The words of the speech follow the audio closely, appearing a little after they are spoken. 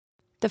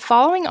The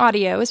following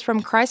audio is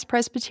from Christ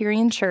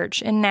Presbyterian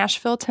Church in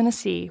Nashville,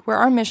 Tennessee, where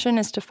our mission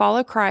is to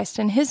follow Christ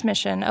in his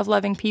mission of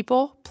loving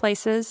people,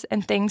 places,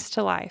 and things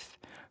to life.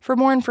 For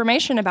more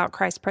information about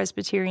Christ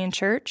Presbyterian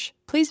Church,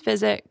 please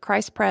visit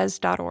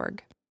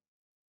christpres.org.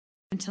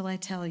 Until I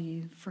tell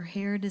you, for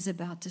Herod is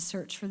about to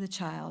search for the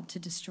child to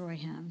destroy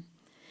him.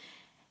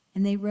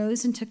 And they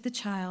rose and took the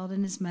child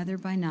and his mother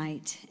by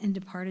night and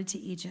departed to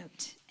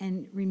Egypt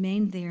and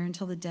remained there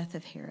until the death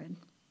of Herod.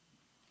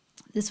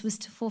 This was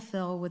to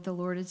fulfill what the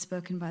Lord had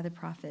spoken by the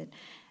prophet,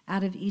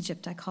 "Out of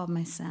Egypt I called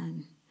my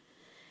son."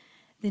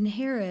 Then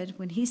Herod,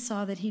 when he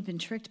saw that he'd been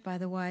tricked by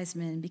the wise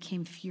men,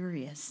 became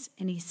furious,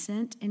 and he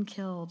sent and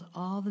killed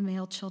all the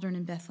male children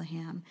in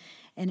Bethlehem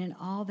and in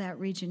all that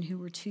region who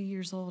were 2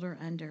 years old or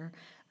under,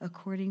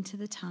 according to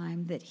the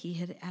time that he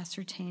had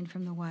ascertained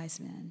from the wise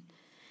men.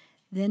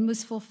 Then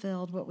was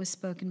fulfilled what was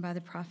spoken by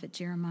the prophet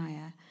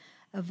Jeremiah.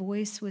 A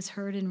voice was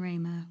heard in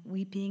Ramah,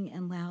 weeping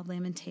and loud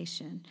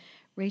lamentation,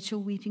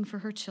 Rachel weeping for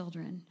her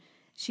children.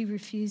 She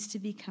refused to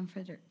be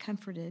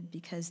comforted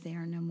because they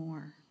are no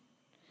more.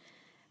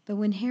 But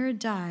when Herod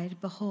died,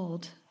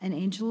 behold, an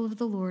angel of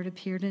the Lord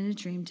appeared in a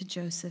dream to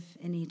Joseph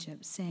in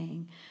Egypt,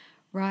 saying,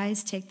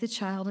 "Rise, take the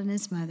child and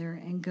his mother,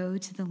 and go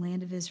to the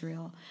land of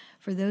Israel,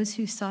 for those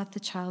who sought the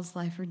child's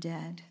life are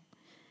dead."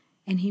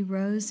 And he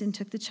rose and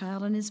took the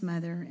child and his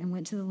mother and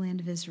went to the land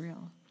of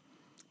Israel.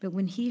 But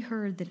when he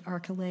heard that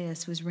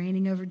Archelaus was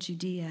reigning over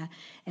Judea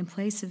in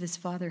place of his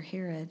father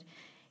Herod,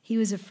 he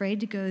was afraid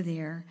to go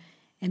there,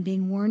 and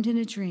being warned in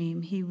a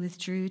dream, he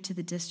withdrew to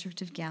the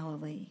district of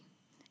Galilee.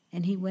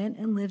 And he went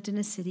and lived in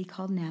a city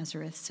called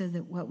Nazareth, so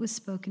that what was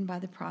spoken by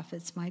the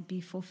prophets might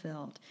be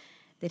fulfilled,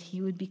 that he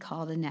would be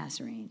called a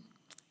Nazarene.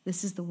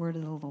 This is the word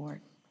of the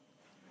Lord.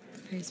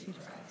 Praise be to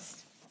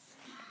Christ.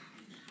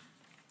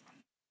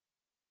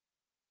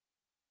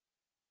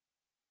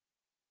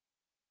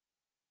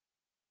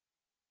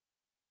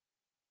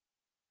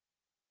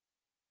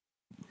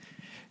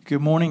 Good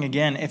morning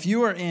again. If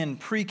you are in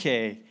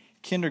pre-K,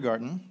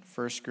 kindergarten,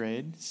 first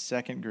grade,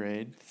 second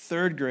grade,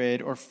 third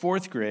grade, or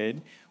fourth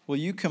grade, will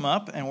you come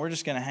up and we're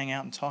just going to hang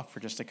out and talk for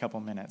just a couple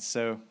minutes.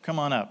 So come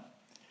on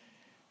up.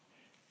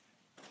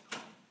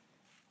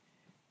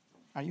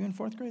 Are you in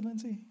fourth grade,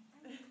 Lindsay?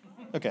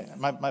 Okay,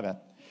 my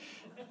bad.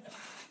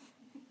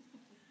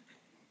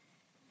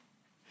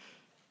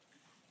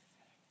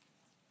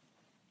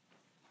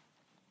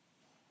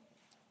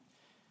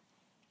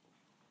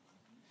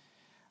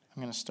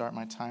 I'm going to start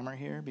my timer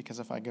here because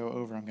if I go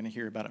over, I'm going to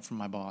hear about it from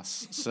my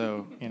boss.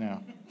 So, you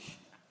know.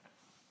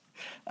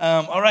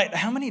 All right,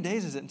 how many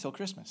days is it until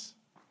Christmas?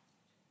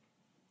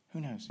 Who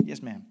knows?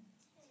 Yes, ma'am.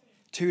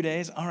 2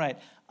 days? All right.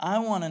 I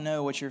want to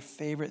know what your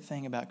favorite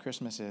thing about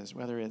Christmas is,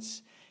 whether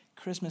it's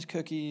Christmas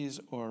cookies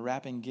or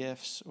wrapping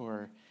gifts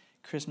or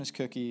Christmas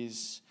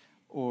cookies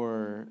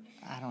or,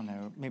 I don't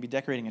know, maybe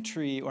decorating a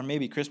tree or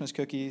maybe Christmas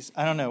cookies.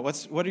 I don't know.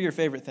 What are your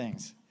favorite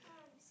things?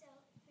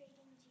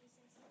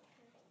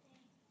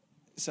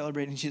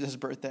 Celebrating Jesus'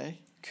 birthday.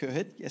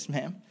 Good. Yes,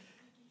 ma'am.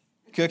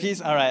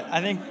 Cookies? All right.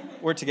 I think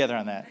we're together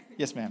on that.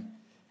 Yes, ma'am.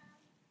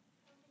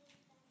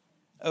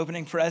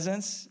 Opening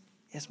presents?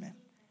 Yes, ma'am.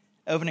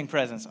 Opening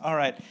presents. All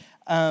right.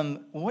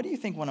 What do you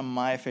think one of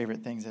my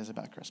favorite things is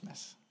about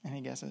Christmas?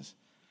 Any guesses?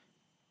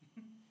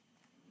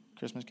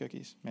 Christmas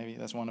cookies. Maybe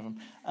that's one of them.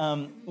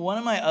 One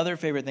of my other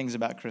favorite things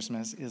about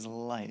Christmas is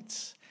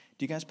lights.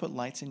 Do you guys put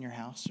lights in your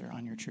house or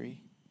on your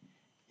tree?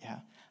 Yeah.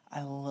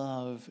 I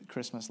love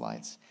Christmas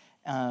lights.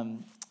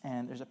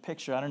 And there's a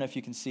picture, I don't know if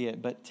you can see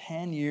it, but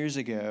 10 years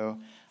ago,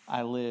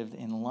 I lived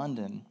in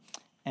London,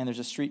 and there's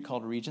a street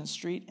called Regent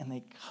Street, and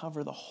they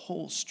cover the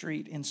whole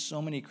street in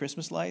so many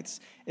Christmas lights.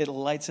 It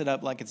lights it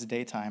up like it's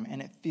daytime, and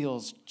it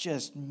feels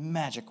just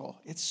magical.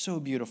 It's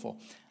so beautiful.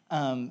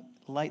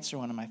 Lights are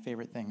one of my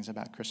favorite things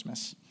about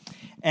Christmas.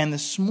 And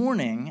this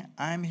morning,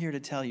 I'm here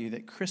to tell you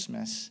that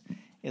Christmas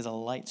is a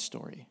light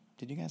story.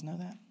 Did you guys know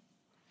that?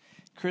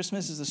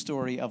 Christmas is the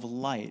story of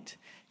light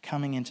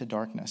coming into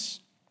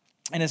darkness.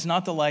 And it's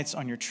not the lights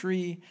on your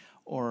tree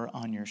or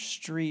on your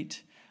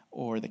street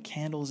or the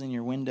candles in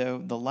your window.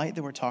 The light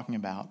that we're talking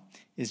about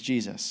is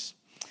Jesus.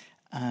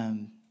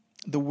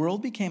 The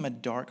world became a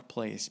dark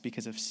place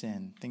because of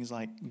sin. Things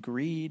like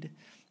greed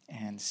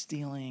and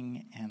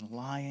stealing and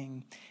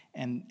lying.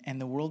 And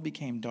the world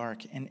became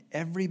dark. And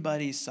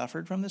everybody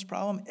suffered from this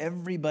problem.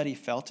 Everybody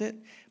felt it.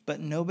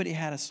 But nobody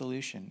had a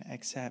solution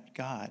except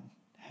God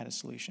had a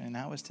solution. And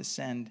that was to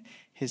send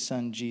his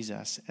son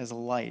Jesus as a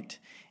light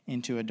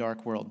into a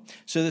dark world.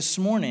 So this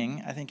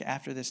morning, I think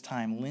after this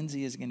time,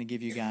 Lindsay is going to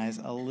give you guys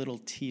a little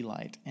tea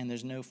light, and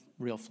there's no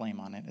real flame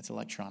on it. It's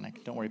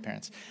electronic. Don't worry,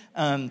 parents.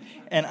 And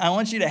I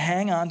want you to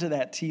hang on to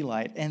that tea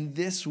light, and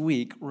this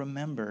week,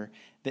 remember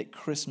that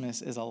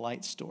Christmas is a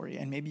light story,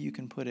 and maybe you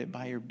can put it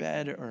by your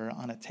bed or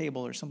on a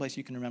table or someplace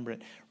you can remember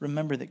it.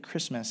 Remember that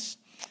Christmas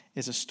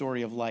is a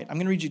story of light. I'm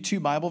going to read you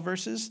 2 Bible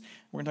verses.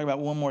 We're going to talk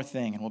about one more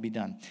thing, and we'll be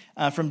done.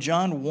 From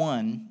John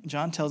 1,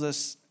 John tells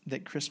us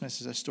that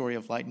Christmas is a story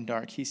of light and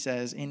dark. He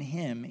says, in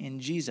him, in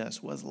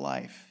Jesus, was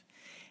life,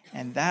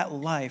 and that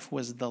life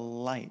was the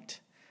light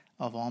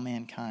of all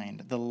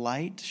mankind. The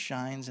light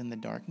shines in the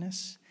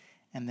darkness,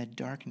 and the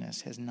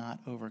darkness has not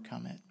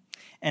overcome it.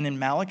 And in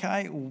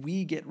Malachi,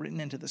 we get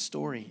written into the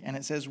story, and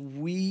it says,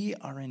 we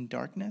are in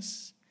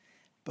darkness,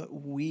 but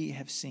we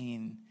have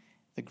seen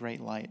the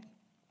great light.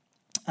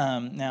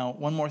 Now,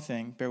 one more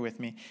thing, bear with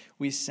me.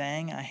 We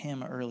sang a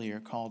hymn earlier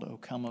called O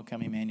Come,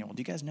 Emmanuel. Do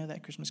you guys know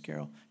that Christmas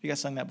carol? Have you guys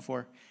sung that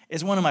before?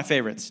 It's one of my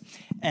favorites.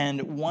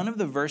 And one of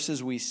the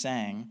verses we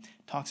sang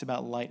talks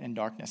about light and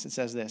darkness. It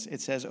says this. It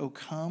says, O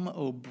come,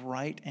 O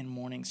bright and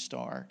morning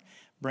star,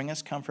 bring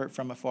us comfort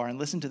from afar. And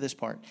listen to this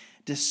part.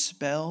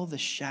 Dispel the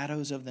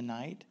shadows of the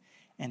night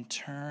and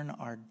turn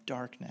our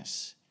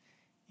darkness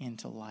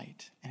into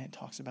light. And it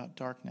talks about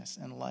darkness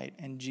and light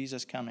and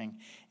Jesus coming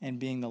and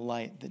being the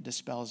light that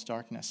dispels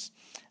darkness.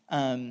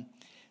 Any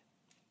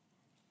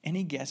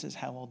guesses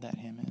how old that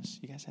hymn is?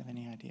 You guys have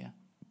any idea?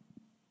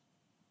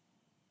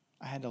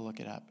 I had to look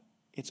it up.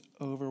 It's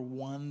over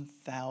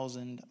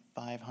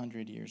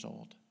 1,500 years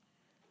old.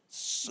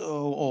 So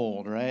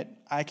old, right?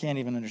 I can't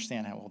even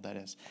understand how old that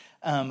is.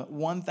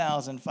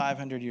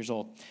 1,500 years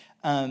old.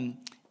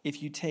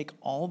 If you take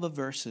all the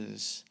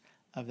verses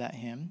of that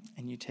hymn,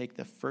 and you take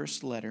the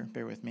first letter,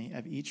 bear with me,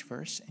 of each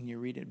verse, and you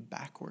read it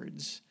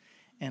backwards.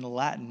 In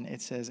Latin,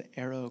 it says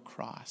ero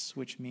cras,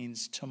 which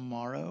means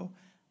tomorrow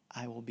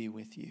I will be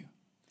with you.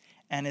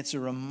 And it's a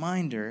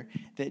reminder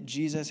that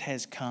Jesus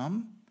has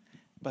come,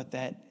 but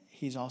that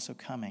he's also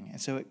coming. And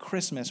so at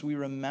Christmas, we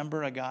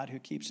remember a God who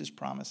keeps his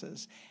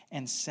promises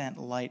and sent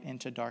light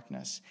into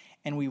darkness.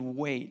 And we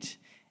wait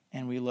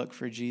and we look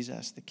for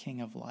Jesus, the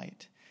King of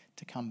light,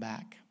 to come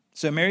back.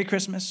 So Merry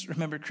Christmas.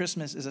 Remember,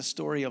 Christmas is a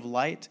story of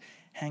light.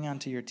 Hang on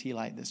to your tea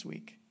light this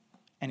week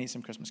and eat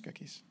some Christmas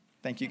cookies.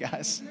 Thank you,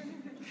 guys.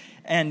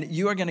 And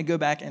you are going to go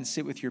back and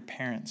sit with your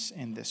parents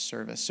in this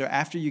service. So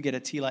after you get a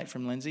tea light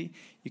from Lindsay,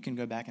 you can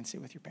go back and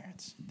sit with your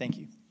parents. Thank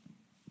you.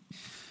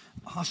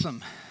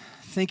 Awesome.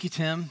 Thank you,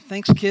 Tim.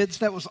 Thanks, kids.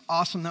 That was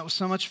awesome. That was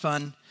so much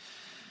fun.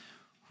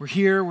 We're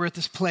here. We're at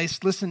this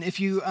place. Listen, if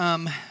you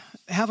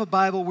have a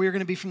Bible, we're going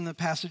to be from the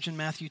passage in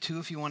Matthew 2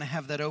 if you want to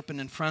have that open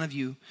in front of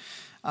you.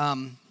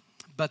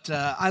 But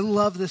I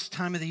love this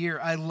time of the year.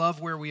 I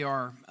love where we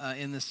are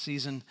in this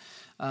season.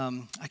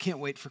 I can't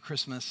wait for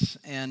Christmas.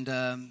 And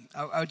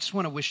I just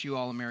want to wish you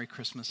all a Merry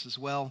Christmas as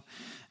well.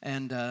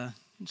 And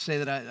say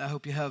that I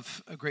hope you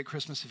have a great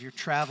Christmas if you're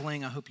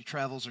traveling. I hope your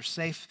travels are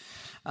safe.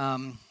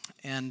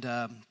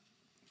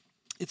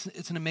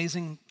 It's an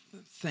amazing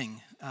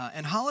thing.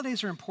 And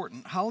holidays are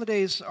important.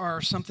 Holidays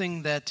are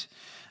something that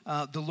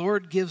the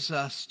Lord gives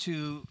us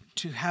to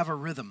have a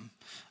rhythm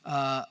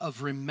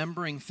of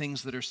remembering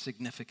things that are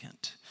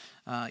significant.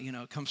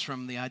 It comes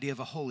from the idea of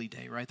a holy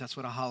day, right? That's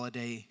what a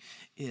holiday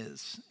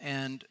is.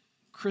 And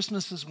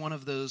Christmas is one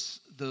of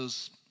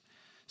those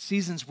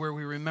seasons where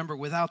we remember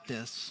without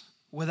this,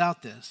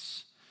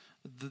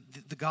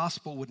 the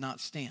gospel would not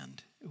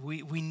stand.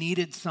 We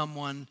needed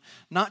someone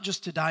not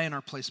just to die in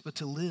our place, but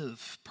to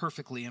live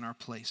perfectly in our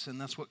place. And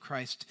that's what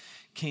Christ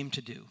came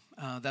to do.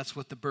 That's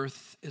what the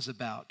birth is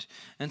about.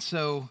 And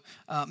so,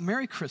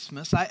 Merry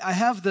Christmas. I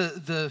have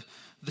the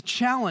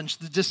challenge,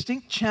 the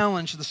distinct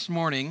challenge this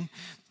morning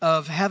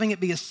of having it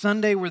be a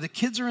Sunday where the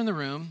kids are in the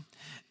room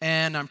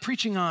and I'm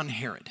preaching on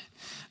Herod.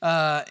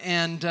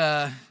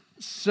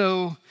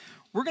 So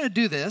we're going to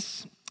do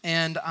this.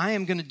 And I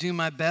am going to do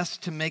my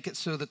best to make it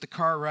so that the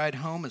car ride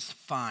home is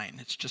fine.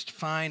 It's just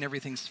fine.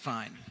 Everything's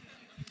fine.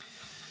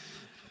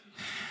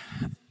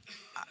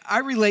 I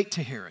relate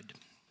to Herod.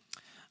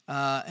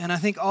 And I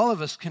think all of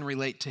us can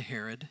relate to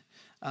Herod.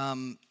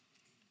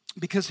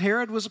 Because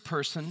Herod was a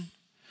person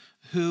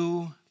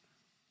who,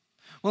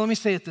 well, let me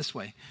say it this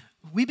way.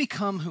 We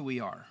become who we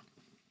are.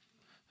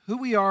 Who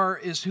we are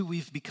is who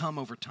we've become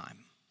over time.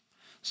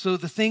 So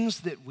the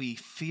things that we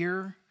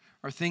fear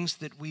are things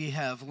that we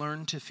have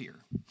learned to fear.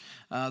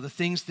 The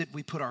things that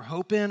we put our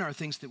hope in are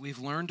things that we've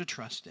learned to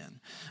trust in.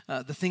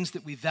 The things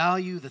that we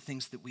value, the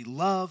things that we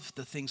love,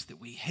 the things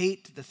that we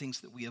hate, the things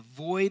that we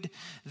avoid,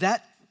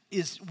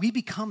 we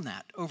become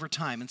that over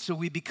time. And so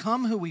we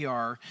become who we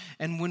are.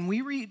 And when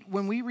we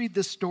read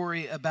this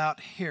story about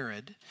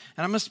Herod,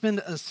 and I'm going to spend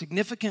a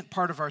significant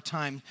part of our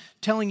time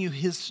telling you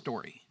his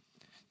story,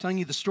 telling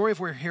you the story of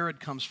where Herod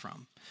comes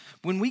from.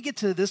 When we get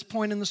to this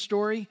point in the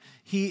story,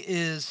 he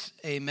is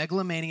a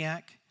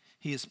megalomaniac,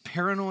 he is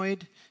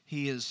paranoid,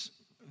 he is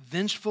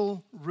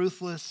vengeful,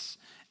 ruthless,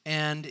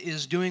 and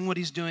is doing what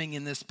he's doing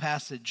in this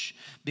passage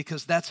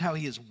because that's how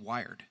he is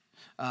wired.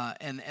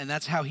 And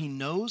that's how he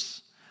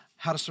knows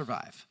how to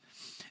survive.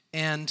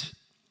 And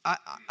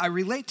I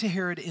relate to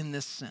Herod in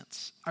this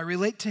sense. I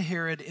relate to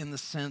Herod in the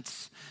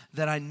sense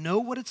that I know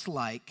what it's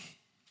like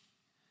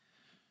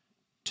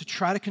to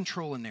try to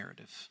control a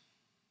narrative.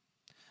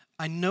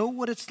 I know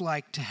what it's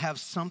like to have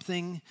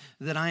something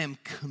that I am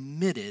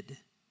committed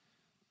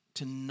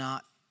to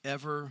not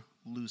ever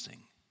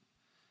losing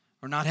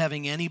or not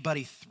having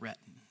anybody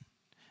threaten.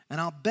 And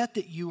I'll bet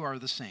that you are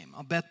the same.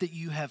 I'll bet that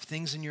you have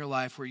things in your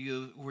life where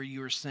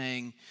you are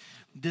saying,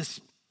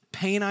 this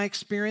pain I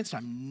experienced,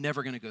 I'm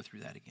never going to go through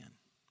that again.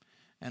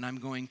 And I'm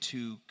going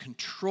to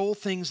control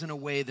things in a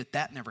way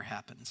that never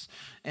happens.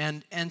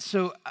 And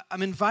so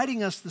I'm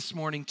inviting us this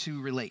morning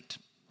to relate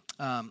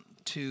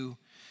to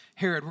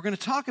Herod. We're going to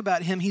talk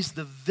about him. He's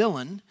the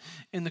villain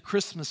in the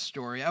Christmas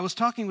story. I was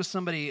talking with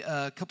somebody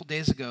a couple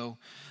days ago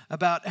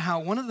about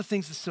how one of the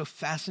things that's so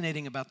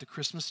fascinating about the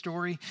Christmas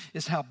story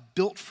is how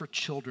built for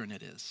children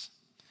it is.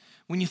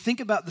 When you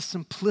think about the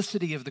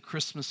simplicity of the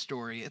Christmas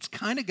story, it's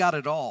kind of got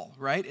it all,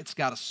 right? It's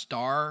got a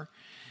star.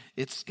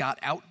 It's got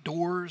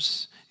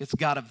outdoors, it's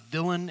got a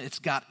villain, it's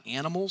got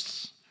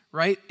animals,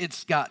 right?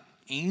 It's got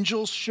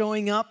angels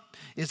showing up,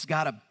 it's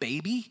got a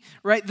baby,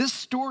 right? This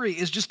story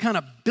is just kind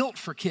of built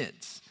for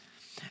kids.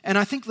 And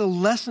I think the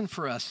lesson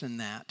for us in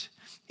that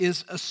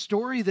is a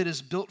story that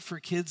is built for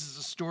kids is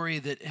a story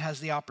that has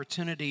the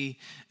opportunity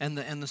and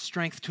the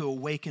strength to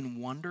awaken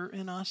wonder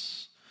in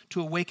us, to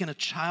awaken a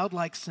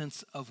childlike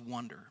sense of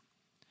wonder.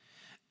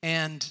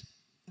 And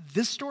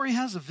this story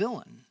has a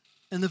villain,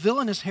 and the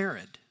villain is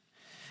Herod.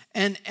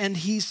 And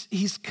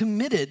he's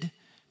committed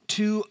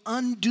to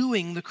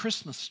undoing the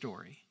Christmas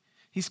story.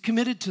 He's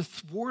committed to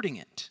thwarting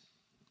it.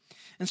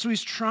 And so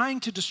he's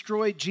trying to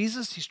destroy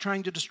Jesus. He's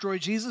trying to destroy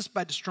Jesus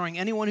by destroying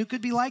anyone who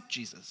could be like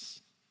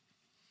Jesus.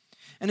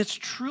 And it's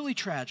truly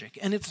tragic,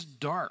 and it's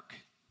dark,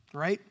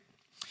 right?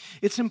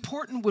 It's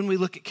important when we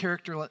look at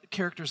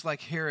characters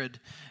like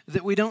Herod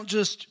that we don't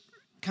just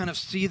kind of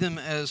see them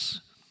as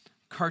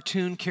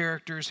cartoon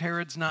characters.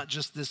 Herod's not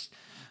just this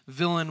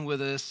villain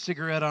with a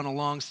cigarette on a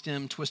long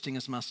stem twisting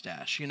his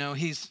mustache. You know,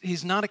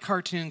 he's not a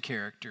cartoon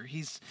character.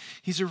 He's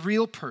a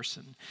real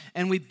person.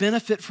 And we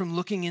benefit from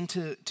looking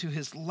into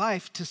his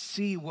life to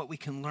see what we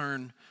can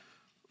learn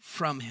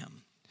from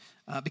him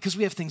because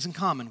we have things in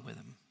common with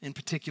him. In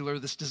particular,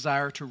 this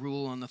desire to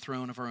rule on the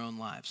throne of our own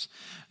lives.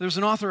 There's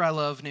an author I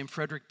love named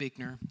Frederick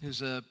Buechner,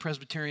 who's a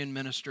Presbyterian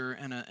minister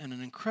and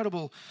an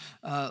incredible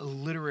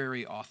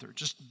literary author,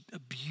 just a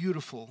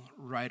beautiful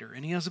writer.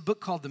 And he has a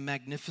book called The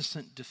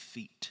Magnificent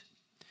Defeat.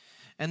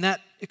 And that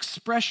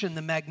expression,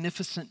 the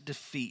magnificent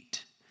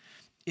defeat,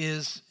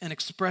 is an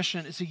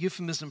expression, it's a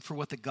euphemism for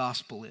what the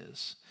gospel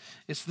is.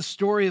 It's the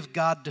story of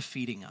God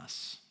defeating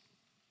us.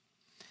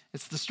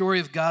 It's the story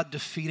of God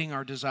defeating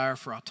our desire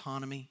for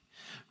autonomy,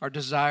 our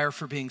desire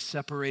for being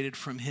separated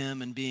from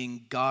him and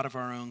being God of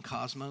our own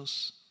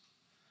cosmos.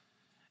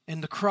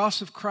 And the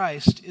cross of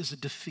Christ is a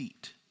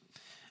defeat.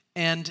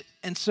 And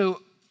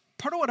so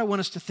part of what I want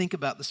us to think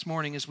about this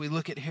morning as we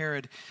look at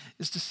Herod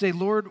is to say,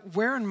 Lord,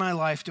 where in my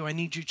life do I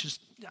need you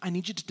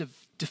to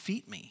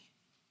defeat me?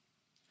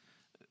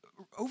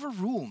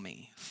 Overrule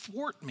me,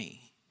 thwart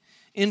me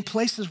in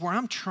places where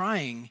I'm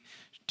trying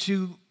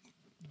to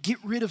get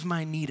rid of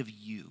my need of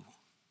you.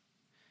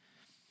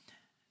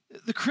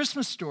 The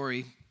Christmas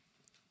story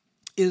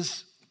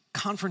is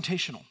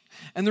confrontational.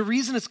 And the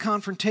reason it's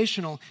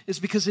confrontational is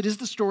because it is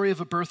the story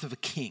of a birth of a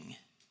king.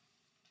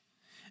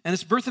 And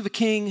it's birth of a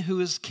king who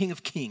is King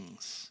of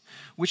Kings,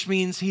 which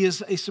means he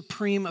is a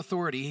supreme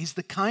authority. He's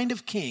the kind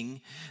of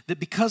king that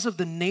because of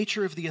the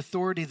nature of the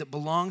authority that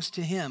belongs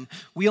to him,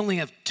 we only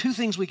have two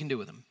things we can do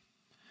with him.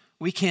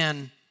 We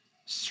can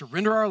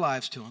surrender our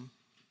lives to him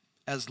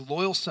as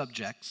loyal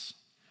subjects,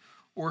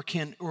 or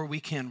we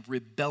can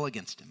rebel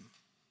against him.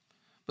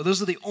 But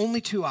those are the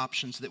only two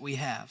options that we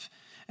have.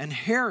 And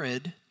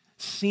Herod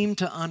seemed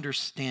to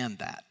understand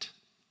that.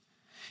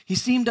 He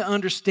seemed to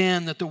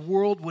understand that the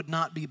world would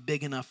not be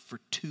big enough for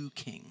two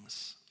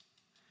kings.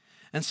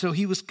 And so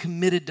he was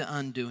committed to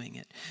undoing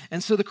it.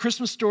 And so the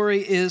Christmas story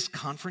is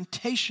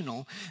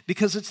confrontational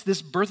because it's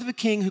this birth of a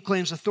king who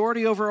claims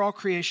authority over all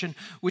creation,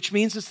 which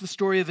means it's the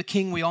story of a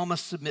king we all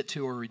must submit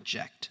to or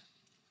reject.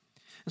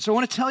 And so I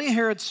want to tell you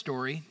Herod's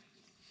story.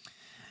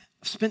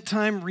 I've spent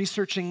time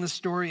researching this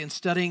story and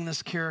studying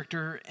this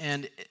character,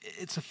 and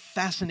it's a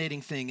fascinating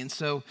thing. And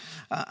so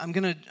I'm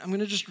gonna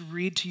just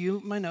read to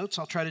you my notes.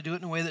 I'll try to do it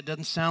in a way that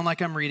doesn't sound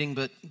like I'm reading,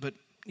 but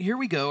here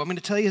we go. I'm going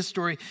to tell you his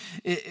story.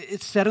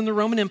 It's set in the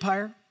Roman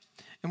Empire,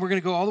 and we're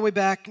going to go all the way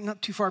back,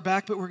 not too far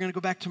back, but we're going to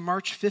go back to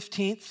March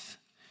 15th,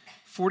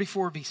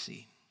 44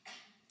 BC.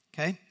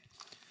 Okay?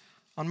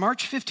 On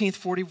March 15th,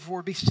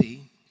 44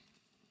 BC,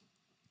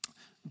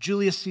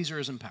 Julius Caesar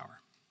is in power.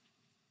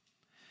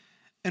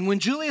 And when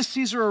Julius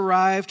Caesar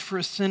arrived for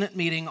a Senate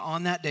meeting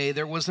on that day,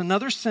 there was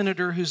another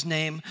senator whose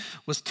name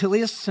was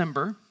Tullius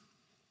Cimber.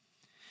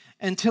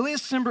 And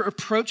Tullius Cimber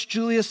approached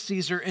Julius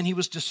Caesar, and he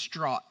was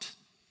distraught.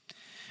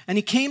 And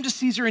he came to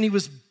Caesar, and he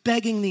was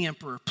begging the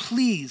emperor,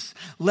 please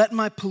let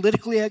my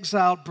politically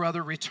exiled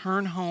brother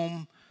return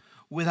home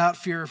without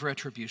fear of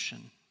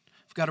retribution.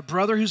 I've got a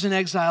brother who's in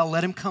exile,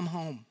 let him come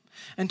home.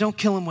 And don't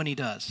kill him when he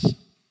does.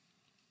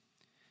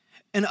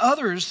 And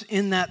others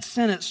in that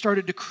Senate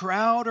started to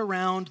crowd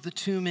around the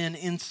two men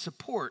in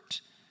support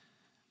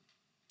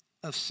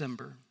of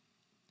Cimber.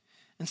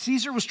 And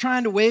Caesar was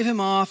trying to wave him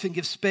off and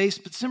give space,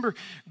 but Cimber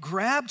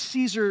grabbed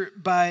Caesar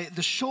by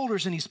the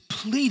shoulders and he's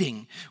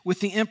pleading with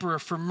the emperor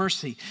for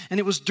mercy. And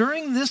it was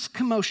during this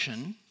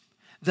commotion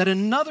that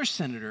another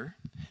senator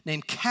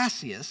named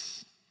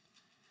Cassius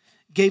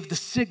gave the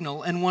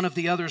signal, and one of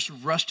the others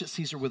rushed at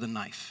Caesar with a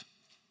knife.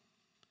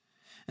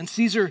 And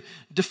Caesar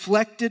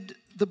deflected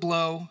the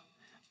blow,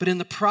 but in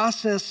the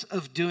process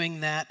of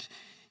doing that,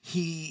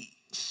 he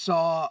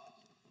saw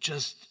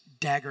just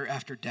dagger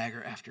after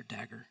dagger after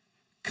dagger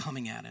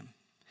coming at him.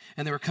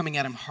 And they were coming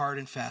at him hard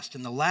and fast.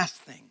 And the last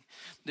thing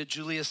that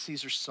Julius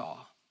Caesar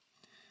saw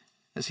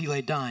as he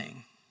lay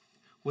dying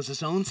was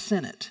his own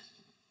Senate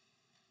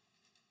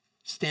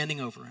standing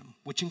over him,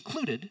 which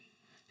included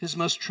his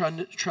most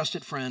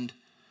trusted friend,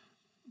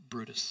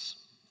 Brutus.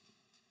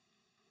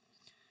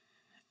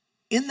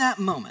 In that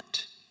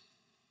moment,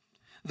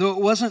 though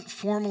it wasn't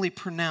formally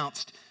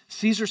pronounced,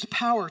 Caesar's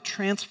power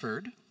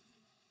transferred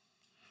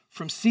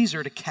from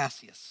Caesar to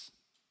Cassius,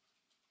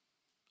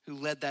 who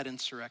led that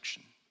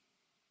insurrection.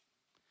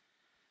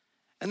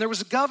 And there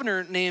was a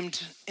governor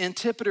named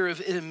Antipater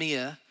of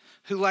Idumea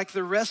who, like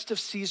the rest of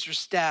Caesar's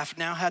staff,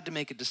 now had to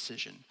make a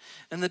decision.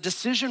 And the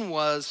decision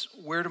was,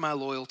 where do my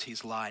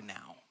loyalties lie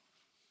now?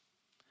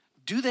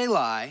 Do they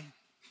lie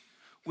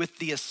with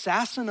the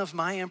assassin of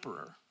my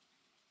emperor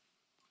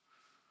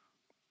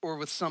or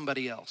with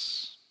somebody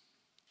else?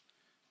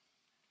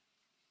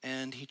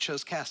 And he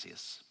chose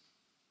Cassius.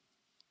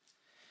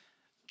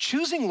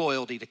 Choosing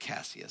loyalty to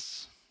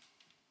Cassius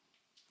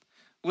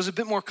was a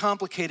bit more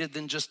complicated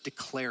than just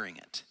declaring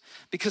it,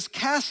 because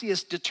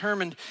Cassius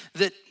determined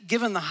that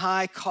given the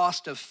high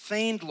cost of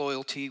feigned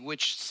loyalty,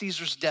 which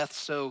Caesar's death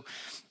so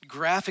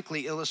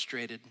graphically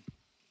illustrated,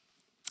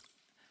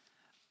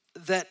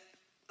 that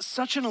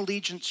such an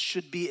allegiance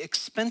should be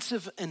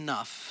expensive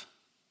enough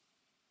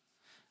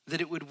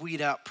that it would weed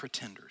out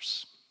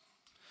pretenders.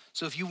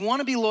 So if you want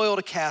to be loyal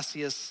to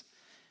Cassius,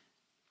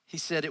 he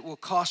said it will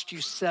cost you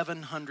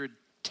 700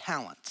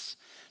 talents.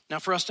 Now,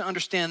 for us to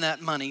understand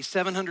that money,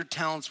 700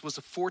 talents was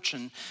a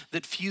fortune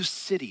that few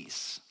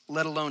cities,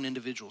 let alone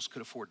individuals,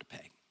 could afford to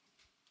pay.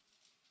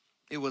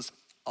 It was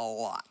a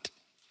lot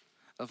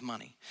of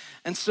money.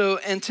 And so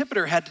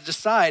Antipater had to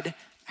decide,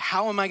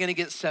 how am I going to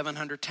get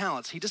 700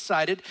 talents? He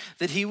decided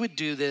that he would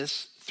do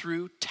this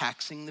through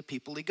taxing the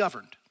people he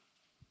governed.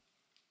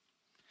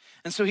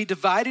 And so he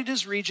divided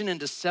his region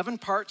into 7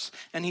 parts,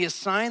 and he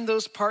assigned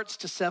those parts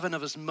to 7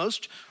 of his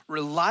most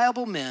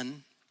reliable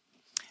men,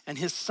 and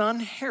his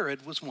son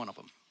Herod was one of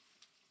them.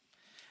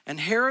 And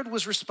Herod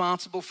was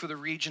responsible for the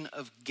region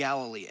of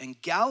Galilee, and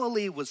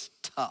Galilee was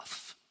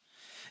tough.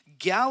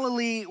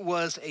 Galilee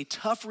was a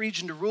tough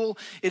region to rule.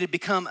 It had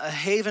become a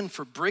haven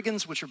for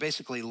brigands, which are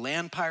basically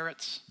land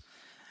pirates.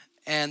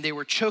 And they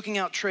were choking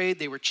out trade.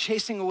 They were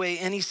chasing away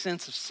any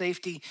sense of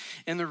safety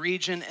in the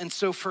region. And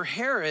so for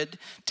Herod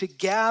to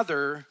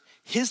gather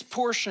his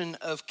portion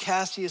of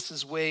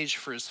Cassius's wage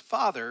for his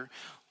father,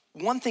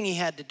 one thing he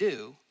had to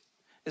do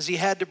is he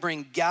had to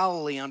bring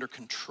Galilee under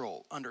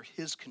control, under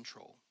his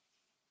control.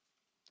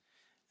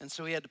 And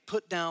so he had to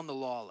put down the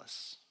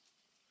lawless.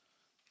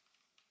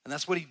 And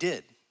that's what he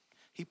did.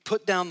 He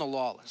put down the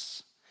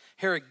lawless.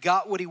 Herod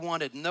got what he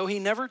wanted. And though he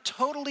never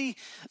totally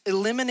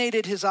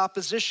eliminated his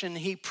opposition,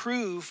 he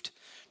proved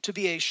to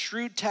be a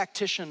shrewd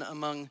tactician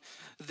among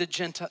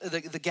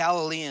the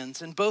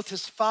Galileans. And both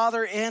his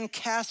father and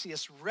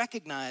Cassius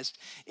recognized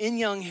in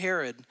young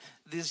Herod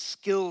the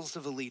skills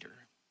of a leader.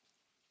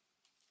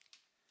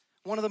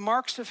 One of the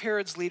marks of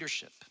Herod's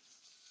leadership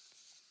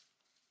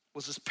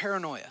was his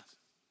paranoia.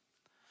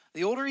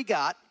 The older he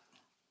got,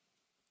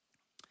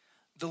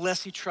 the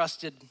less he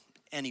trusted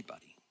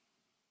anybody,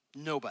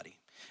 nobody.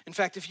 In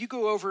fact, if you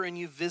go over and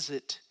you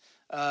visit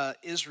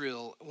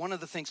Israel, one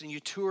of the things, and you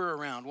tour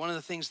around, one of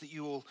the things that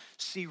you will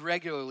see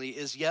regularly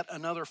is yet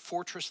another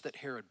fortress that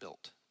Herod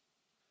built.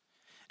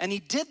 And he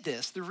did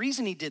this, the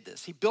reason he did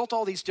this, he built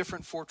all these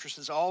different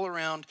fortresses all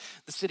around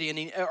the city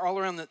and all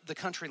around the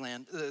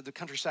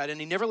countryside, and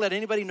he never let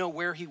anybody know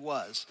where he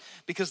was,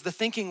 because the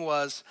thinking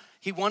was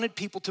he wanted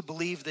people to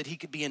believe that he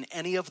could be in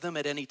any of them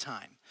at any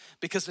time.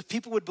 Because if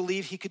people would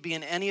believe he could be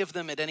in any of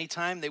them at any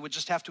time, they would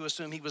just have to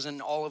assume he was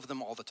in all of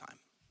them all the time,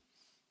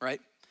 right?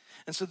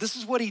 And so this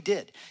is what he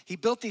did. He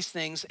built these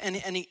things, and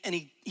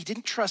he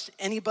didn't trust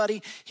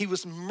anybody. He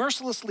was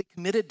mercilessly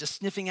committed to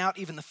sniffing out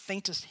even the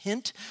faintest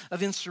hint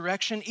of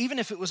insurrection, even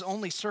if it was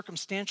only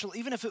circumstantial,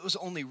 even if it was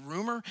only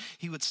rumor.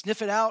 He would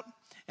sniff it out,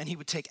 and he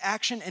would take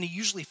action, and he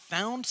usually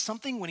found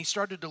something when he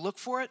started to look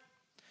for it.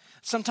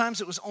 Sometimes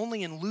it was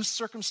only in loose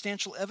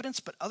circumstantial evidence,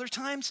 but other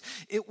times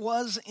it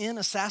was in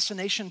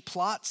assassination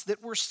plots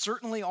that were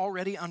certainly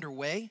already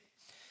underway.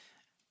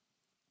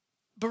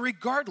 But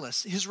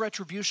regardless, his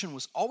retribution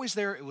was always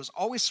there, it was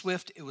always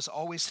swift, it was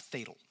always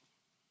fatal.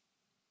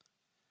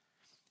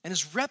 And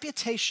his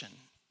reputation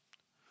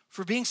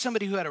for being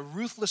somebody who had a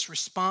ruthless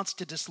response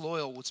to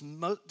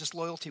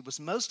disloyalty was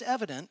most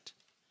evident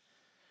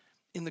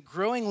in the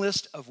growing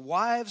list of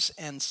wives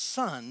and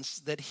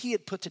sons that he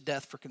had put to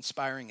death for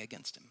conspiring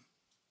against him.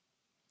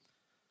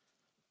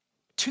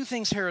 2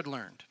 things Herod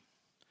learned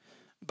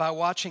by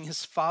watching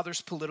his father's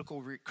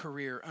political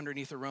career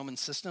underneath the Roman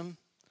system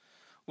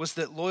was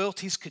that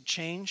loyalties could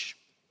change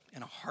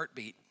in a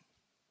heartbeat,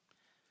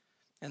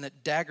 and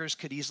that daggers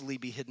could easily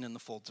be hidden in the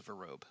folds of a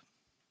robe.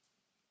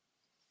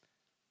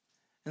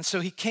 And so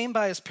he came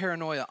by his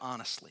paranoia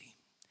honestly.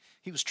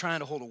 He was trying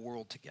to hold a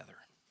world together.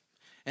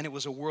 and it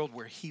was a world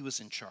where he was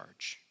in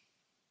charge.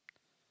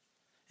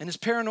 And his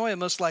paranoia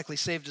most likely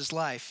saved his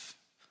life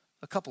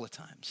a couple of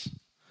times,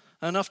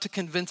 enough to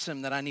convince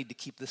him that I need to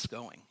keep this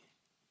going.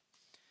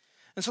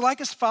 And so like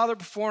his father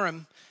before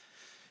him,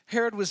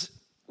 Herod was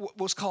what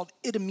was called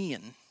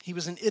Idumean. He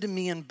was an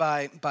Idumean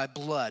by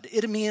blood.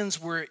 Idumeans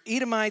were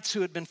Edomites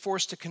who had been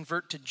forced to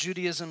convert to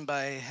Judaism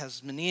by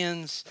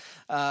Hasmoneans,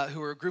 who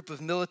were a group of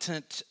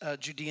militant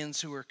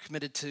Judeans who were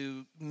committed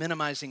to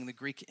minimizing the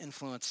Greek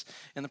influence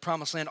in the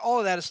Promised Land. All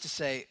of that is to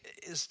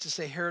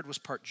say Herod was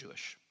part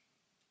Jewish.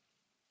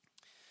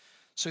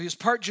 So he was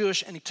part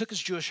Jewish, and he took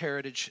his Jewish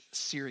heritage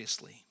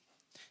seriously.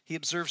 He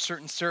observed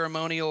certain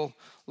ceremonial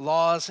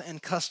laws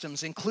and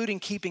customs, including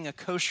keeping a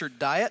kosher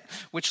diet,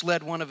 which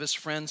led one of his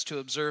friends to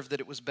observe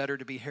that it was better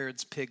to be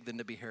Herod's pig than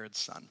to be Herod's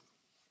son.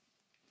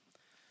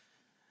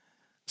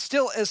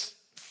 Still, as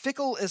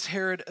fickle as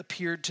Herod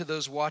appeared to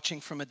those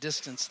watching from a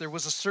distance, there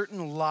was a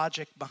certain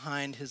logic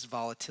behind his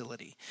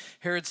volatility.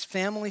 Herod's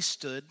family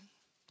stood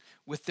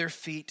with their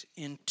feet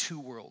in two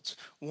worlds,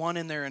 one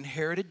in their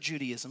inherited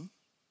Judaism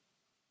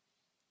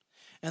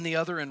and the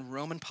other in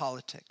Roman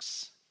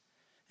politics.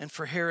 And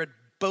for Herod,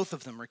 both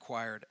of them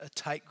required a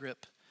tight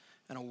grip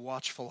and a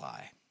watchful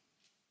eye.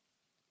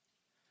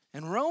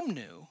 And Rome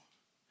knew,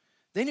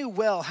 they knew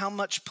well how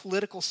much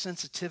political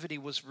sensitivity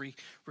was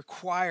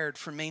required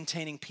for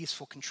maintaining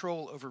peaceful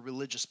control over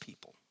religious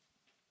people,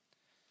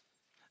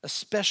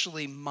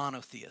 especially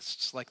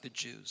monotheists like the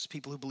Jews,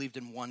 people who believed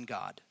in one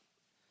God.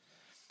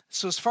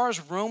 So as far as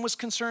Rome was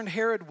concerned,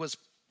 Herod was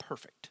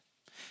perfect.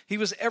 He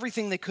was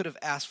everything they could have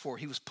asked for.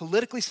 He was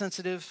politically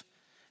sensitive,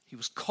 he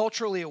was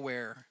culturally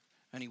aware,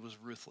 and he was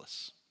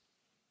ruthless.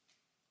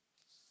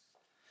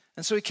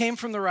 And so he came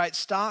from the right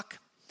stock.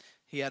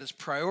 He had his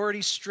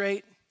priorities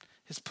straight.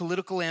 His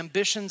political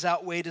ambitions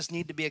outweighed his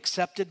need to be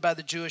accepted by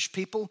the Jewish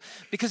people,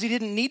 because he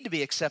didn't need to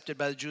be accepted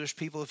by the Jewish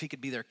people if he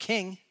could be their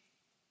king.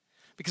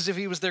 Because if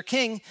he was their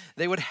king,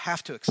 they would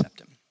have to accept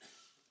him.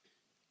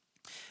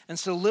 And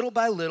so little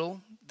by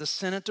little, the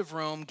Senate of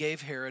Rome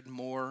gave Herod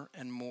more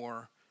and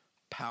more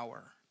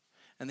power,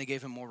 and they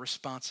gave him more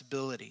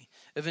responsibility,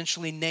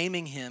 eventually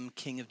naming him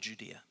king of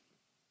Judea,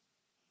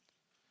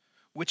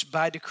 which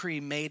by decree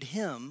made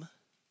him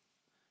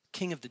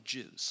king of the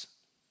Jews.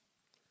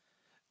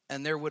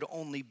 And there would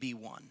only be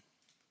one.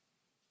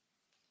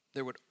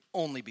 There would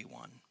only be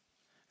one,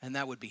 and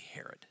that would be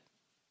Herod.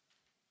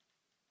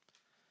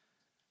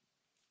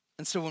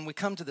 And so when we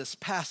come to this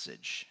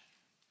passage,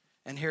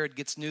 and Herod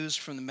gets news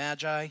from the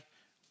Magi,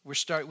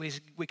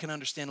 we can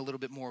understand a little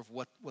bit more of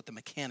what the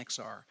mechanics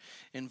are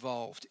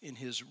involved in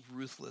his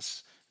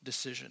ruthless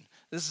decision.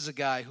 This is a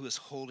guy who is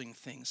holding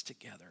things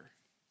together.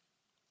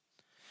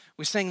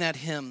 We sang that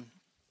hymn,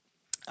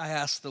 I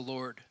Asked the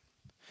Lord.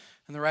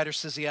 And the writer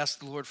says he asked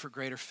the Lord for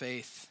greater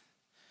faith.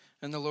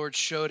 And the Lord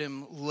showed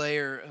him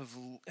layer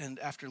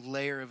after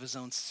layer of his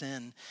own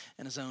sin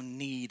and his own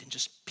need and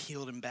just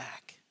peeled him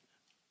back.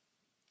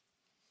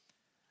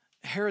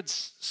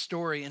 Herod's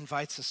story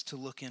invites us to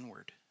look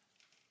inward.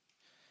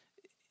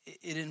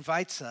 It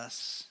invites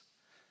us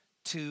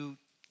to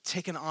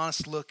take an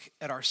honest look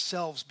at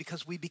ourselves,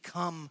 because we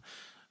become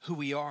who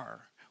we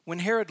are. When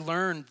Herod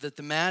learned that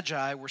the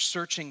Magi were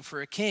searching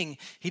for a king,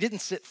 he didn't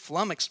sit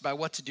flummoxed by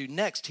what to do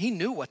next. He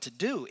knew what to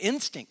do.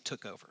 Instinct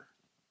took over.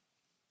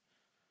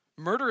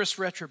 Murderous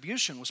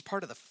retribution was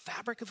part of the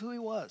fabric of who he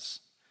was.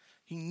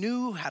 He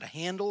knew how to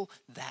handle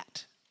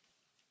that.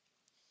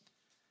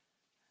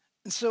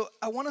 And so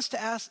I want to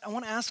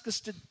ask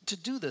us to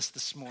do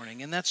this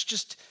morning, and that's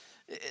just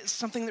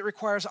something that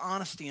requires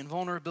honesty and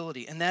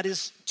vulnerability, and that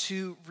is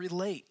to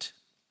relate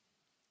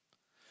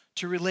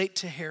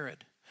to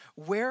Herod.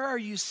 Where are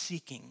you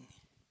seeking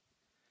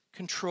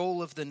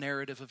control of the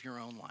narrative of your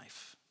own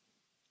life?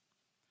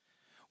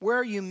 Where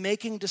are you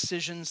making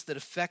decisions that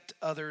affect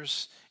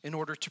others in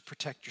order to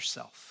protect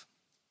yourself?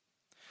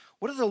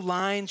 What are the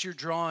lines you're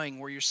drawing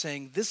where you're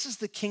saying, this is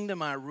the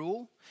kingdom I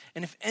rule,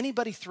 and if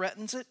anybody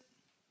threatens it,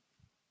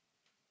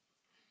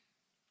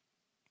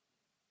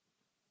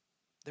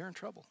 they're in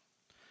trouble?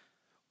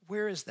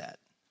 Where is that?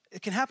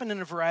 It can happen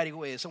in a variety of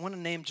ways. I want to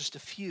name just a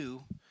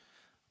few,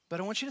 but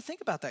I want you to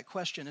think about that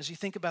question as you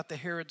think about the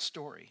Herod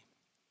story.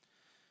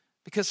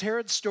 Because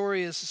Herod's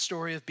story is a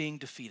story of being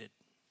defeated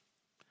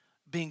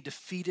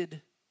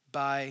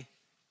by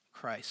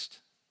Christ.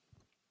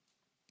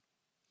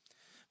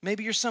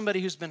 Maybe you're somebody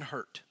who's been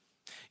hurt.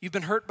 You've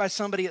been hurt by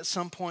somebody at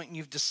some point, and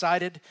you've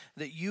decided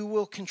that you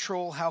will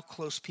control how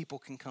close people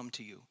can come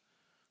to you,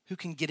 who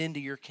can get into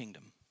your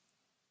kingdom,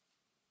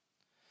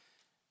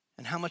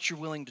 and how much you're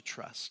willing to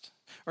trust.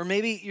 Or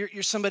maybe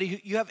you're somebody who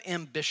you have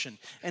ambition,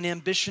 and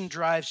ambition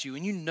drives you,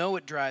 and you know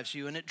it drives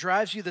you, and it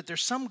drives you that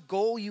there's some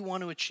goal you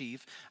want to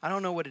achieve. I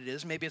don't know what it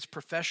is. Maybe it's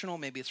professional,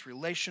 maybe it's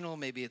relational,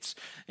 maybe it's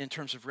in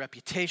terms of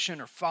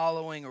reputation or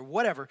following or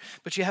whatever,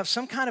 but you have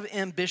some kind of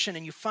ambition,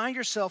 and you find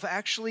yourself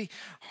actually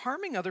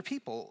harming other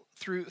people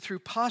through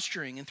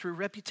posturing and through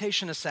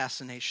reputation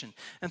assassination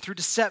and through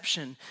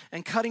deception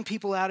and cutting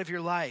people out of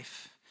your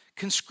life,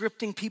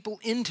 conscripting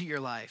people into your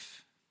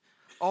life.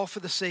 all for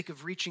the sake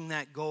of reaching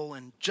that goal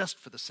and just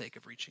for the sake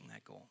of reaching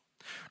that goal.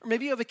 Or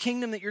maybe you have a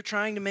kingdom that you're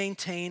trying to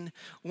maintain,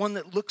 one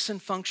that looks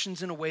and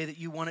functions in a way that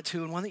you want it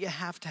to, and one that you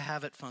have to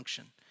have it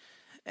function.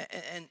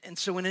 And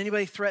so when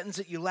anybody threatens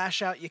it, you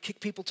lash out, you kick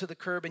people to the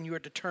curb, and you are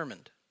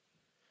determined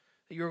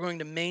that you're going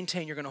to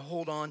maintain, you're going to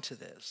hold on to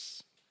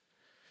this.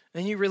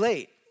 And you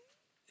relate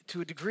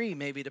to a degree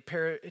maybe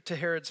to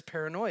Herod's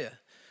paranoia,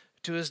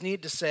 to his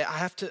need to say, I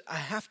have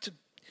to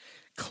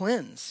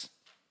cleanse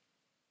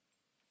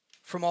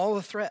from all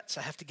the threats.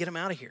 I have to get him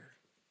out of here.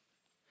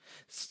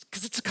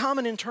 Because it's a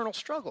common internal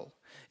struggle,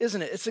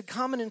 isn't it? It's a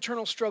common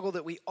internal struggle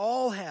that we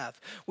all have.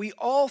 We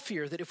all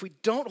fear that if we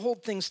don't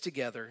hold things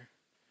together,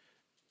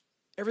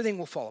 everything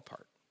will fall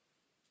apart.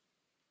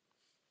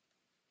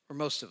 Or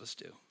most of us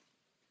do.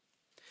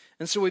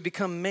 And so we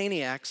become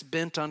maniacs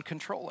bent on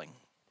controlling,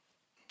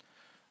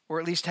 or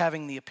at least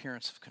having the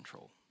appearance of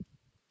control.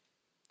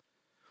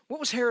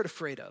 What was Herod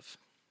afraid of?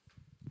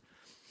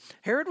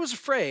 Herod was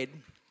afraid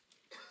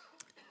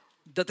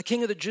that the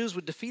king of the Jews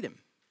would defeat him.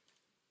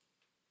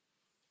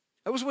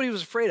 That was what he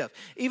was afraid of.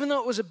 Even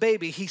though it was a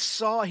baby,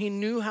 he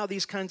knew how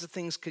these kinds of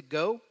things could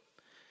go,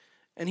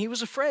 and he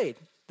was afraid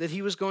that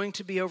he was going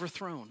to be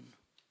overthrown.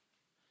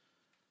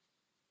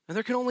 And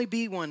there can only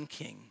be one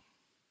king,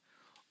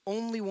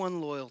 only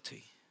one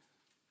loyalty.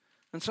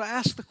 And so I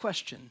ask the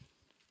question,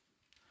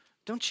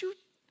 isn't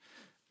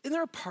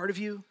there a part of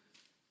you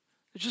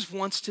that just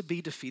wants to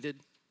be defeated?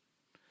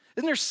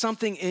 Isn't there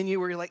something in you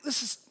where you're like,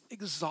 this is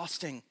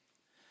exhausting.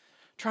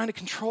 Trying to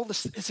control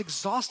this, it's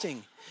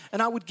exhausting.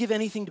 And I would give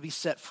anything to be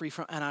set free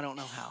from, and I don't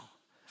know how.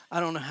 I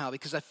don't know how,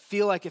 because I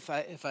feel like if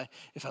I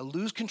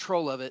lose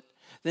control of it,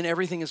 then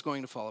everything is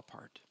going to fall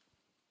apart.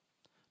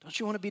 Don't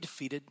you want to be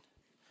defeated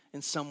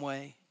in some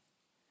way?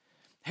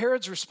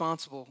 Herod's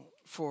responsible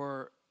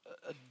for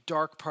a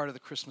dark part of the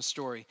Christmas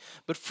story,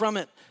 but from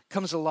it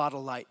comes a lot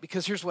of light,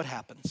 because here's what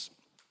happens.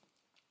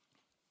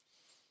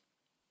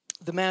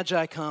 The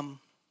Magi come,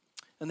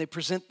 and they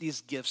present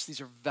these gifts. These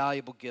are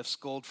valuable gifts,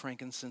 gold,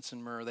 frankincense,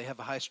 and myrrh. They have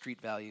a high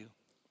street value.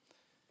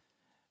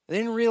 They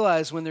didn't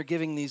realize when they're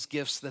giving these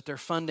gifts that they're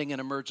funding an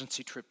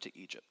emergency trip to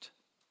Egypt.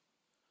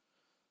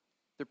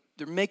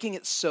 They're making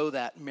it so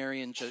that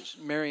Mary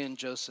and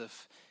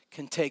Joseph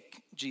can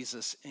take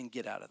Jesus and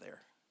get out of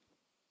there.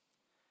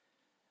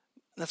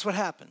 That's what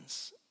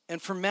happens.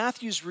 And for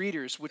Matthew's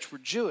readers, which were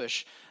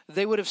Jewish,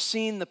 they would have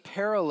seen the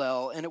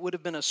parallel, and it would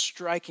have been a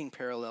striking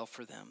parallel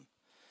for them.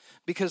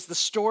 Because the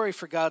story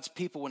for God's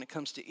people when it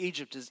comes to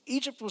Egypt is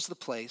Egypt was the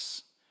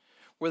place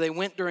where they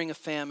went during a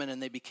famine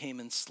and they became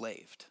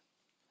enslaved.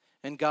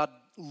 And God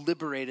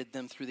liberated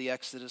them through the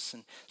Exodus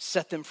and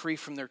set them free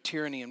from their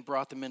tyranny and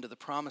brought them into the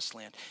promised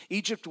land.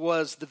 Egypt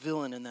was the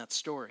villain in that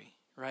story,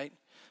 right?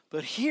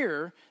 But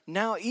here,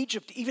 now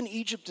even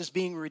Egypt is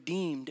being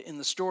redeemed in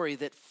the story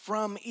that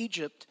from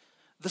Egypt,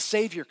 the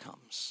Savior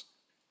comes.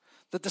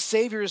 That the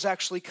Savior is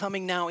actually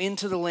coming now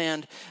into the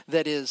land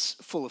that is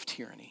full of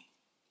tyranny.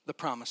 The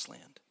promised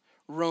land.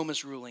 Rome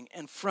is ruling,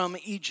 and from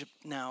Egypt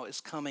now is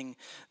coming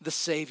the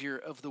Savior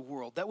of the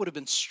world. That would have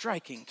been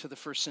striking to the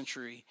first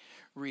century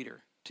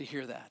reader to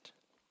hear that.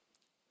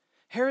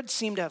 Herod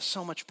seemed to have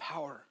so much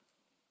power.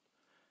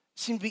 It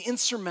seemed to be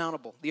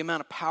insurmountable, the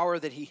amount of power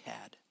that he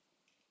had.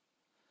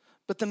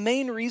 But the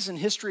main reason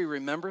history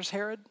remembers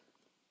Herod,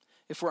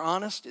 if we're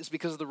honest, is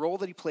because of the role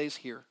that he plays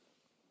here.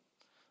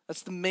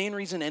 That's the main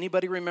reason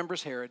anybody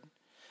remembers Herod,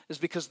 is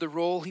because of the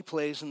role he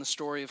plays in the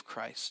story of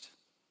Christ.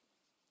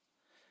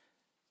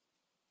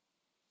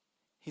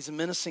 He's a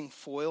menacing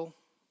foil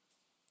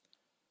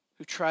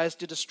who tries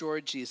to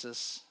destroy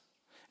Jesus,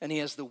 and he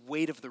has the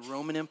weight of the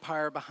Roman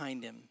Empire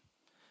behind him.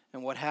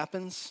 And what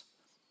happens?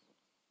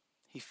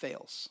 He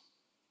fails.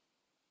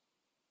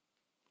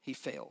 He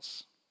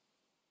fails.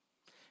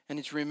 And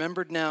it's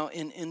remembered now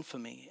in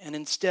infamy. And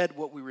instead,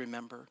 what we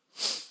remember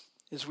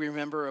is we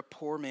remember a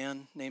poor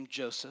man named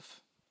Joseph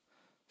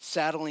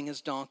saddling his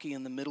donkey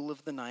in the middle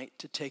of the night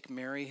to take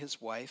Mary, his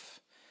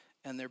wife,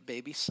 and their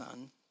baby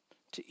son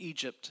to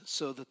Egypt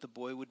so that the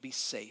boy would be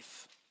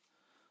safe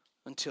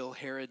until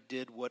Herod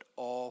did what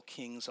all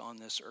kings on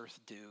this earth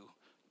do,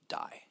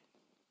 die.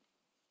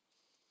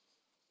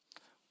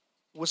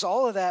 Was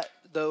all of that,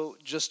 though,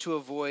 just to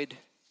avoid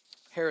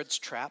Herod's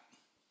trap?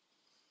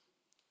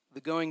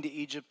 The going to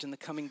Egypt and the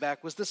coming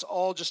back, was this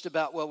all just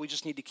about, well, we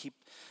just need to keep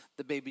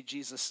the baby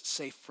Jesus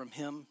safe from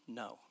him?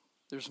 No,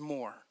 there's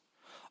more.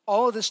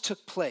 All of this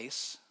took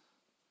place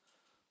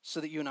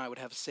so that you and I would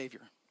have a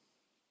Savior.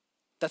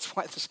 That's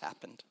why this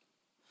happened.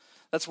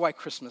 That's why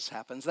Christmas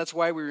happens. That's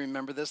why we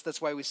remember this.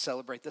 That's why we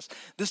celebrate this.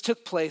 This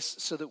took place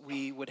so that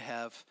we would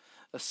have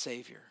a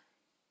Savior.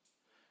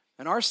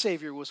 And our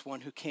Savior was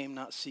one who came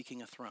not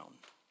seeking a throne,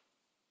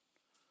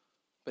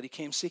 but he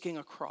came seeking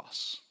a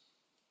cross.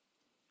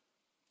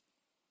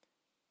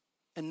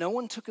 And no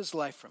one took his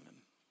life from him,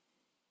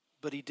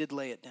 but he did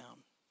lay it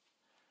down.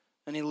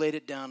 And he laid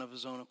it down of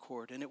his own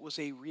accord. And it was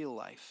a real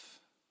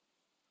life,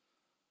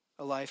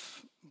 a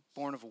life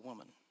born of a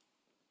woman.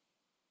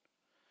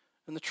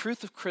 And the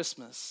truth of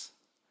Christmas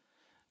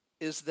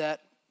is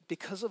that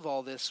because of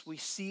all this, we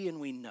see and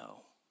we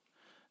know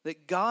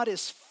that God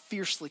is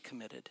fiercely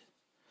committed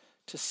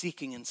to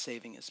seeking and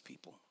saving his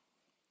people.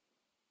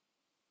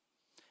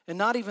 And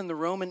not even the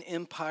Roman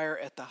Empire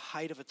at the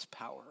height of its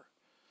power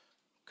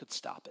could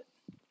stop it.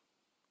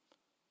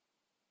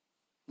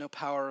 No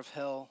power of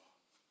hell,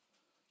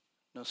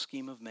 no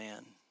scheme of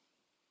man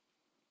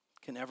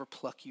can ever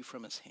pluck you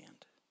from his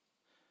hand.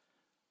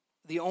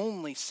 The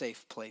only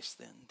safe place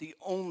then, the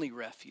only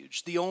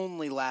refuge, the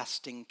only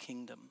lasting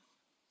kingdom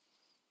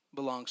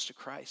belongs to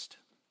Christ.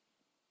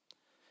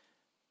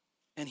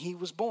 And he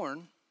was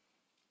born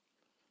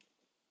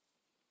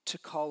to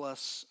call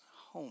us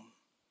home.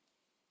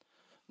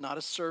 Not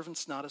as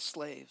servants, not as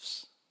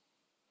slaves,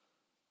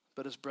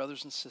 but as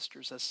brothers and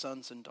sisters, as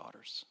sons and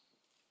daughters.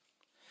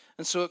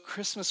 And so at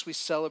Christmas we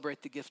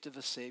celebrate the gift of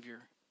a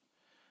Savior.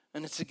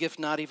 And it's a gift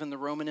not even the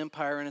Roman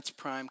Empire in its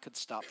prime could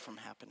stop from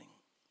happening.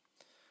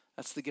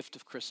 That's the gift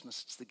of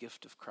Christmas. It's the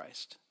gift of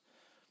Christ.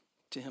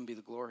 To him be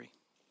the glory.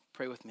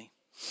 Pray with me.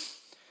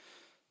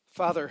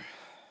 Father,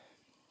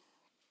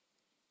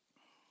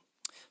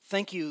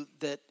 thank you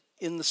that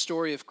in the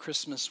story of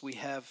Christmas we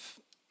have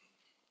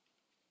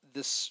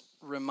this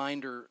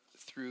reminder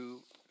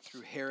through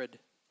Herod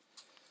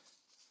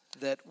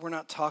that we're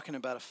not talking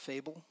about a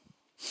fable.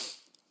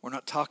 We're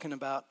not talking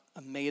about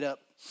a made-up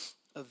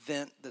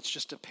event that's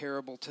just a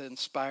parable to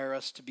inspire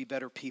us to be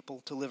better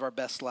people, to live our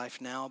best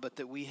life now, but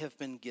that we have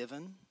been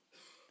given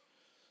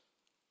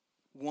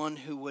one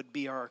who would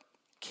be our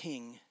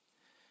king.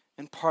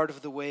 And part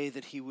of the way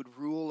that he would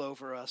rule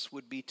over us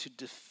would be to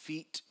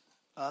defeat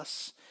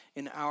us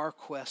in our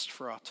quest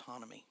for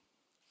autonomy.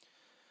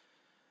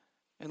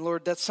 And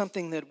Lord, that's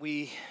something that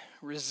we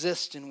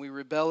resist and we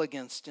rebel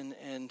against and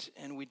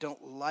we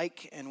don't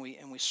like and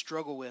we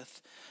struggle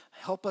with.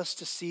 Help us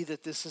to see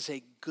that this is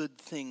a good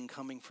thing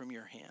coming from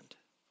your hand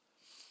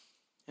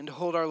and to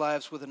hold our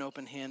lives with an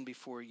open hand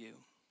before you.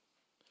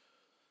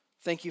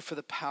 Thank you for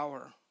the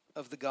power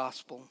of the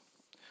gospel,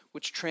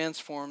 which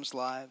transforms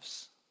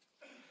lives.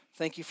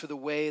 Thank you for the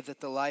way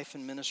that the life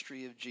and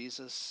ministry of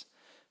Jesus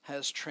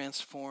has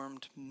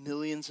transformed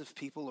millions of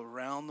people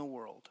around the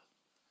world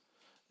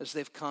as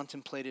they've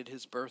contemplated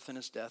his birth and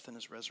his death and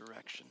his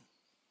resurrection.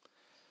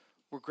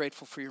 We're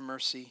grateful for your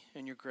mercy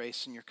and your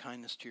grace and your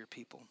kindness to your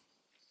people.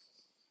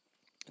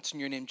 It's in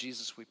your name,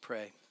 Jesus, we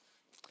pray.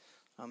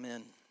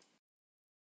 Amen.